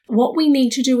What we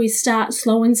need to do is start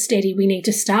slow and steady. We need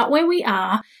to start where we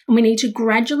are, and we need to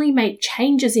gradually make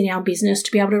changes in our business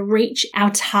to be able to reach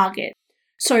our target.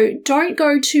 So don't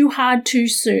go too hard too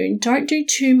soon. Don't do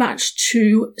too much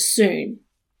too soon.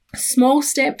 Small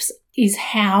steps is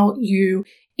how you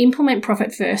implement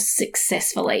Profit First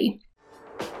successfully.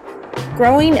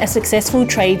 Growing a successful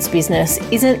trades business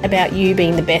isn't about you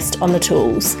being the best on the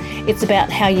tools. It's about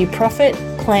how you profit,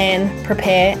 plan,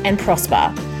 prepare, and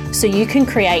prosper so you can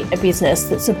create a business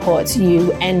that supports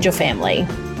you and your family.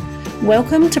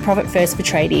 Welcome to Profit First for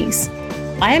Tradies.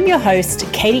 I am your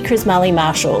host, Katie Krismali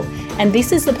Marshall, and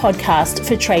this is the podcast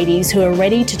for tradies who are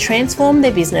ready to transform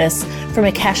their business from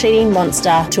a cash-eating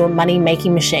monster to a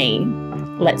money-making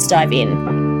machine. Let's dive in.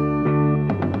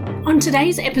 On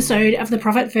today's episode of the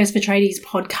Profit First for Tradies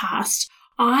podcast,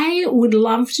 I would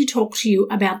love to talk to you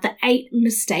about the 8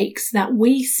 mistakes that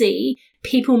we see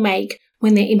people make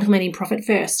when they're implementing Profit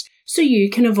First, so you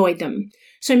can avoid them.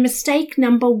 So mistake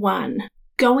number 1,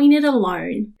 going it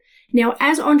alone. Now,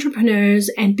 as entrepreneurs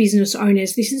and business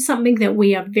owners, this is something that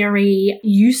we are very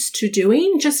used to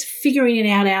doing, just figuring it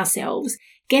out ourselves,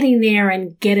 getting there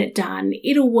and get it done.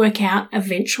 It'll work out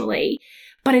eventually.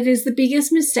 But it is the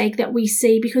biggest mistake that we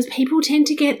see because people tend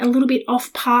to get a little bit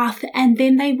off path and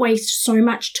then they waste so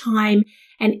much time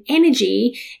and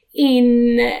energy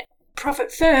in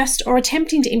Profit First or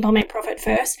attempting to implement Profit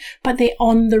First, but they're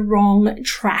on the wrong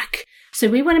track. So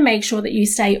we want to make sure that you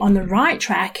stay on the right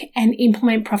track and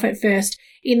implement Profit First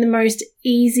in the most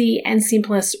easy and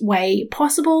simplest way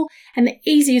possible. And the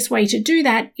easiest way to do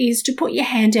that is to put your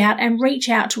hand out and reach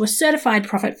out to a certified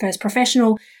Profit First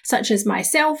professional, such as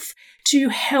myself, to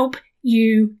help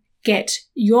you get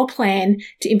your plan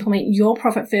to implement your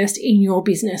Profit First in your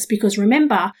business. Because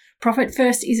remember, Profit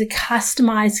First is a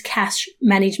customized cash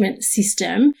management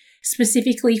system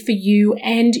specifically for you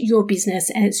and your business,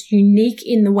 and it's unique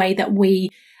in the way that we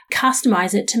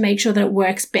customize it to make sure that it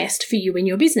works best for you and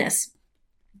your business.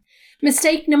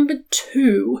 Mistake number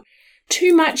 2,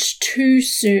 too much too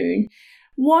soon.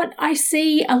 What I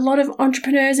see a lot of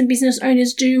entrepreneurs and business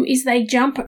owners do is they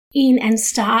jump in and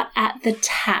start at the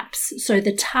TAPs, so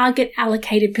the target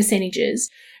allocated percentages.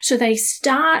 So they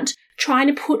start trying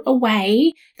to put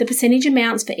away the percentage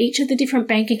amounts for each of the different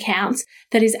bank accounts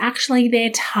that is actually their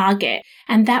target.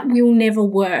 And that will never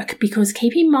work because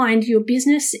keep in mind your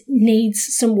business needs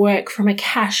some work from a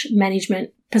cash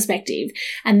management perspective.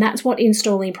 And that's what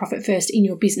installing Profit First in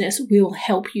your business will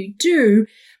help you do.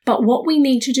 But what we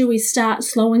need to do is start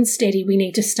slow and steady. We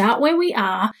need to start where we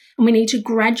are and we need to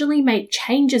gradually make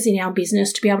changes in our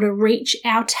business to be able to reach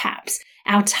our TAPs,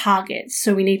 our targets.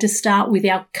 So we need to start with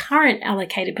our current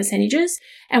allocated percentages,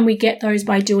 and we get those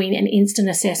by doing an instant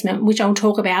assessment, which I'll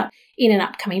talk about in an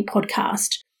upcoming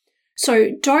podcast.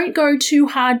 So don't go too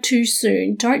hard too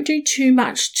soon. Don't do too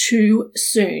much too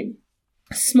soon.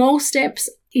 Small steps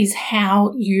is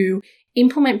how you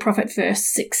implement Profit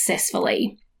First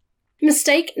successfully.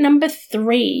 Mistake number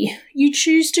 3, you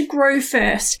choose to grow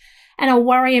first and I'll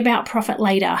worry about profit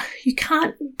later. You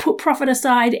can't put profit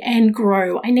aside and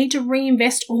grow. I need to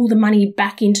reinvest all the money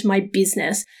back into my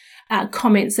business.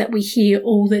 Comments that we hear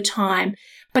all the time.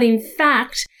 But in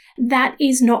fact, that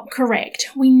is not correct.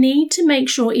 We need to make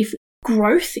sure if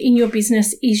growth in your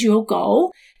business is your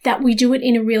goal, that we do it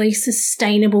in a really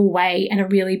sustainable way and a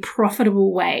really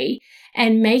profitable way.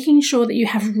 And making sure that you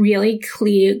have really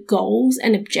clear goals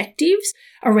and objectives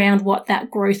around what that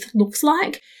growth looks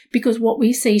like. Because what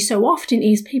we see so often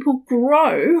is people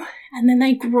grow and then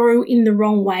they grow in the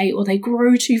wrong way, or they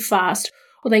grow too fast,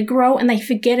 or they grow and they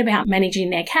forget about managing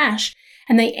their cash,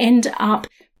 and they end up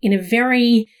in a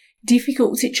very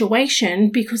difficult situation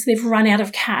because they've run out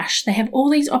of cash. They have all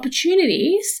these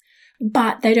opportunities,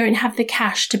 but they don't have the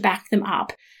cash to back them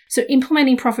up. So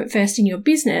implementing Profit First in your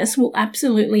business will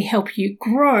absolutely help you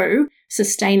grow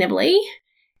sustainably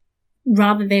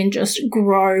rather than just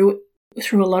grow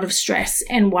through a lot of stress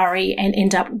and worry and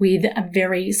end up with a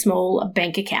very small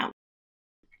bank account.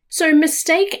 So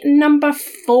mistake number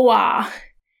 4,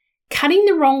 cutting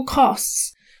the wrong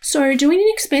costs. So doing an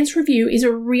expense review is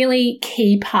a really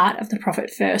key part of the Profit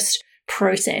First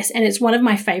process, and it's one of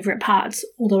my favorite parts,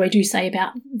 although I do say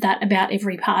about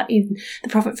every part in the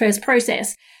Profit First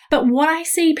process. But what I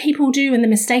see people do, and the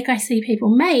mistake I see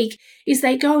people make, is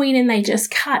they go in and they just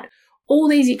cut all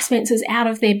these expenses out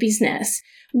of their business,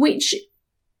 which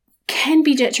can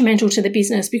be detrimental to the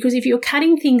business, because if you're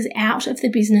cutting things out of the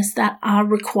business that are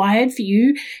required for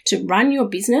you to run your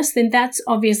business, then that's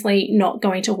obviously not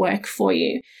going to work for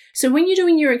you. So when you're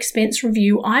doing your expense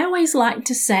review, I always like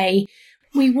to say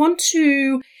we want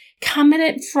to come at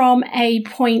it from a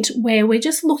point where we're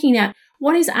just looking at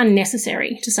what is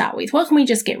unnecessary to start with? What can we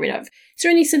just get rid of? Is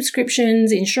there any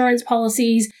subscriptions, insurance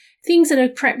policies, things that are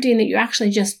crept in that you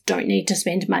actually just don't need to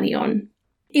spend money on?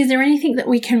 Is there anything that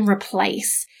we can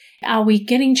replace? Are we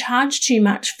getting charged too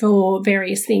much for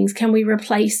various things? Can we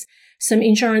replace some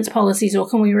insurance policies, or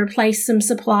can we replace some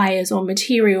suppliers or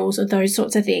materials or those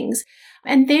sorts of things?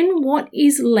 And then what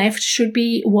is left should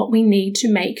be what we need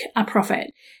to make a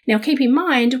profit. Now, keep in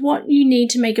mind what you need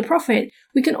to make a profit.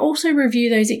 We can also review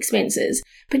those expenses,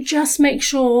 but just make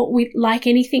sure, like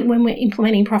anything when we're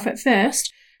implementing profit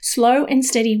first, slow and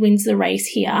steady wins the race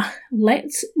here.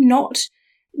 Let's not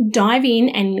dive in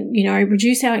and,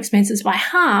 reduce our expenses by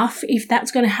half if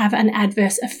that's going to have an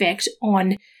adverse effect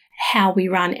on how we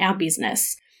run our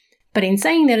business. But in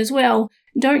saying that as well,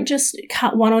 don't just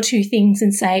cut one or two things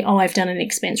and say, oh, I've done an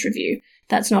expense review.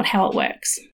 That's not how it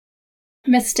works.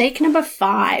 Mistake number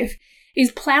 5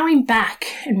 is plowing back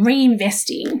and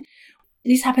reinvesting.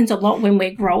 This happens a lot when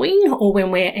we're growing or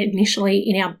when we're initially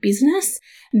in our business,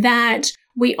 that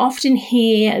we often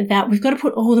hear that we've got to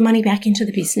put all the money back into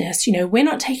the business. We're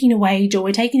not taking a wage, or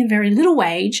we're taking a very little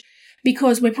wage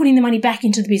because we're putting the money back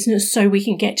into the business so we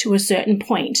can get to a certain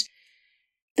point.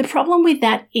 The problem with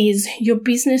that is your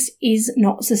business is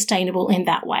not sustainable in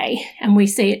that way. And we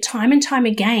see it time and time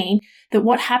again that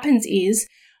what happens is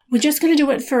we're just going to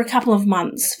do it for a couple of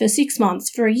months, for 6 months,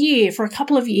 for a year, for a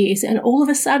couple of years. And all of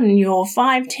a sudden you're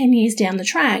 5-10 years down the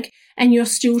track and you're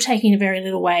still taking a very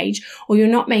little wage, or you're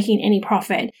not making any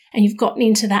profit, and you've gotten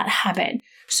into that habit.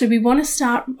 So we want to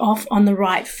start off on the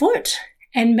right foot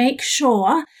and make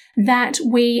sure that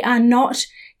we are not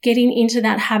getting into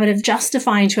that habit of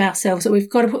justifying to ourselves that we've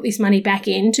got to put this money back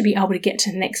in to be able to get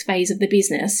to the next phase of the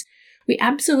business. We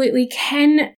absolutely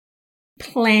can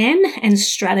plan and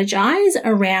strategize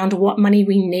around what money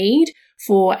we need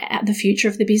for the future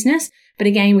of the business. But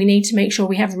again, we need to make sure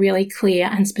we have really clear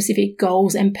and specific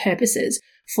goals and purposes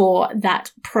for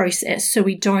that process, so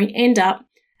we don't end up,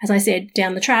 as I said,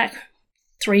 down the track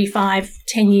 3, 5,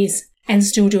 10 years and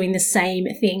still doing the same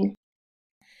thing.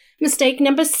 Mistake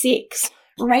number 6,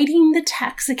 raiding the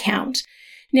tax account.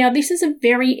 Now, this is a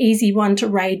very easy one to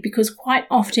raid because quite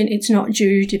often it's not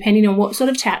due, depending on what sort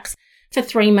of tax, for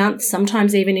 3 months,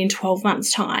 sometimes even in 12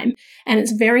 months' time. And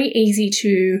it's very easy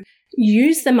to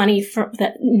use the money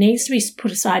that needs to be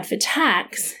put aside for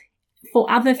tax for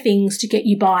other things to get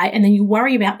you by, and then you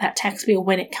worry about that tax bill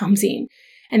when it comes in.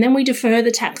 And then we defer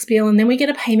the tax bill, and then we get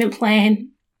a payment plan,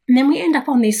 and then we end up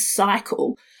on this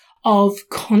cycle of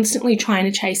constantly trying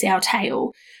to chase our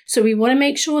tail. So we want to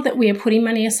make sure that we are putting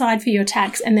money aside for your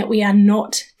tax and that we are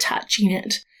not touching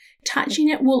it. Touching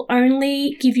it will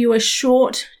only give you a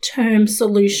short-term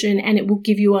solution, and it will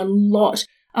give you a lot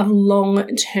of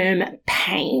long-term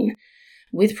pain.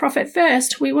 With Profit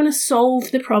First, we want to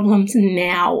solve the problems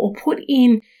now, or put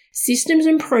in systems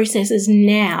and processes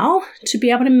now to be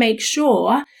able to make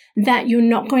sure that you're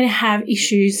not going to have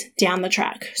issues down the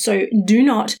track. So do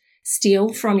not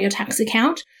steal from your tax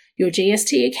account, your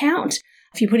GST account.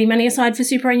 If you're putting money aside for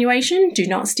superannuation, do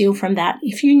not steal from that.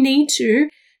 If you need to,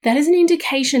 that is an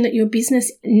indication that your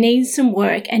business needs some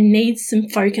work and needs some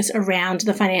focus around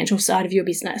the financial side of your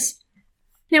business.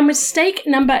 Now, mistake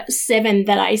number 7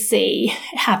 that I see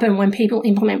happen when people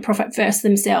implement Profit First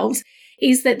themselves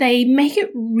is that they make it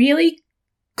really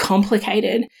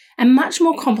complicated, and much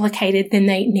more complicated than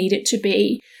they need it to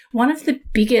be. One of the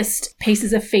biggest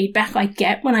pieces of feedback I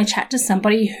get when I chat to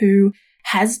somebody who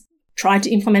has tried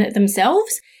to implement it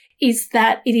themselves is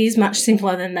that it is much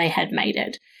simpler than they had made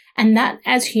it. And that,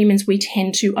 as humans, we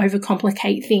tend to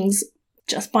overcomplicate things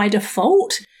just by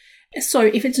default. So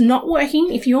if it's not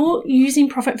working, if you're using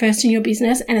Profit First in your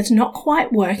business and it's not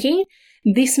quite working,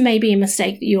 this may be a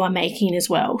mistake that you are making as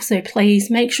well. So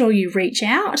please make sure you reach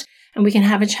out and we can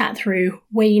have a chat through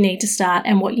where you need to start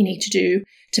and what you need to do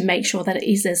to make sure that it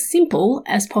is as simple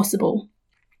as possible.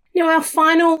 Now, our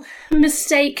final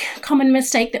mistake, common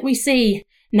mistake that we see,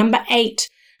 number 8.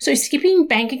 So skipping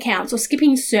bank accounts or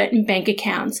skipping certain bank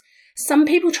accounts. Some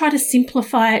people try to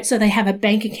simplify it so they have a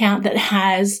bank account that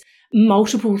has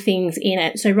multiple things in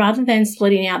it. So rather than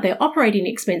splitting out their operating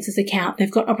expenses account,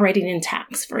 they've got operating and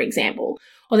tax, for example,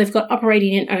 or they've got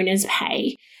operating and owner's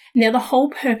pay. Now, the whole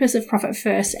purpose of Profit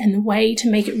First and the way to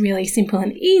make it really simple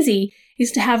and easy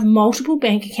is to have multiple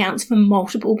bank accounts for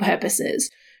multiple purposes.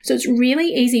 So it's really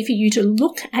easy for you to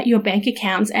look at your bank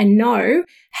accounts and know,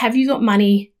 have you got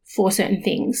money for certain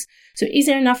things? So is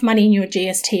there enough money in your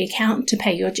GST account to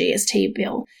pay your GST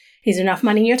bill? Is there enough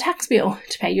money in your tax bill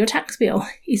to pay your tax bill?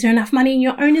 Is there enough money in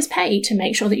your owner's pay to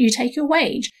make sure that you take your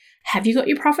wage? Have you got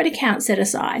your profit account set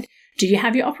aside? Do you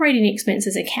have your operating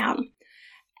expenses account?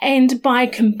 And by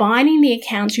combining the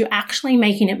accounts, you're actually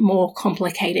making it more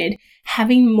complicated.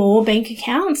 Having more bank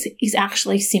accounts is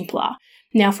actually simpler.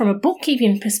 Now, from a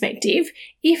bookkeeping perspective,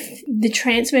 if the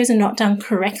transfers are not done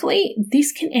correctly,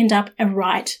 this can end up a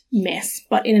right mess.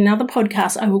 But in another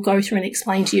podcast, I will go through and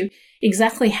explain to you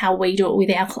exactly how we do it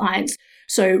with our clients.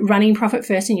 So running Profit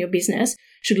First in your business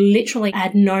should literally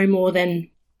add no more than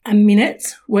a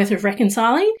minute's worth of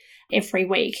reconciling every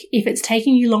week. If it's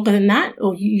taking you longer than that,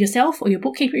 or you yourself or your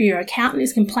bookkeeper or your accountant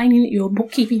is complaining that your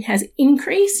bookkeeping has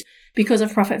increased because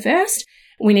of Profit First,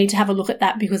 we need to have a look at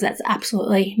that because that's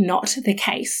absolutely not the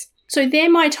case. So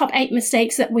they're my top 8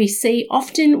 mistakes that we see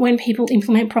often when people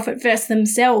implement Profit First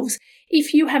themselves.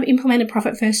 If you have implemented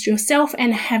Profit First yourself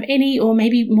and have any or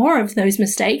maybe more of those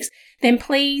mistakes, then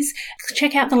please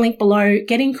check out the link below,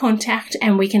 get in contact,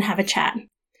 and we can have a chat.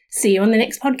 See you on the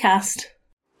next podcast.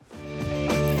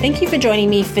 Thank you for joining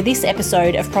me for this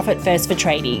episode of Profit First for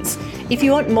Tradies. If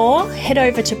you want more, head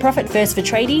over to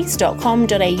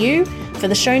profitfirstfortradies.com.au for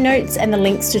the show notes and the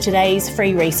links to today's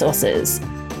free resources.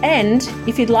 And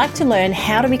if you'd like to learn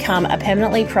how to become a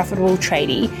permanently profitable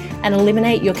tradie and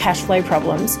eliminate your cash flow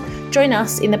problems, join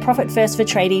us in the Profit First for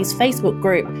Tradies Facebook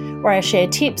group, where I share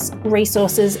tips,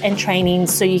 resources, and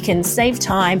trainings so you can save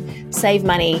time, save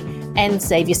money, and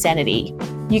save your sanity.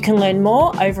 You can learn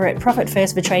more over at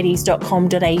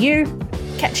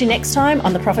profitfirstfortradies.com.au. Catch you next time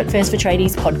on the Profit First for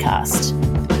Tradies podcast.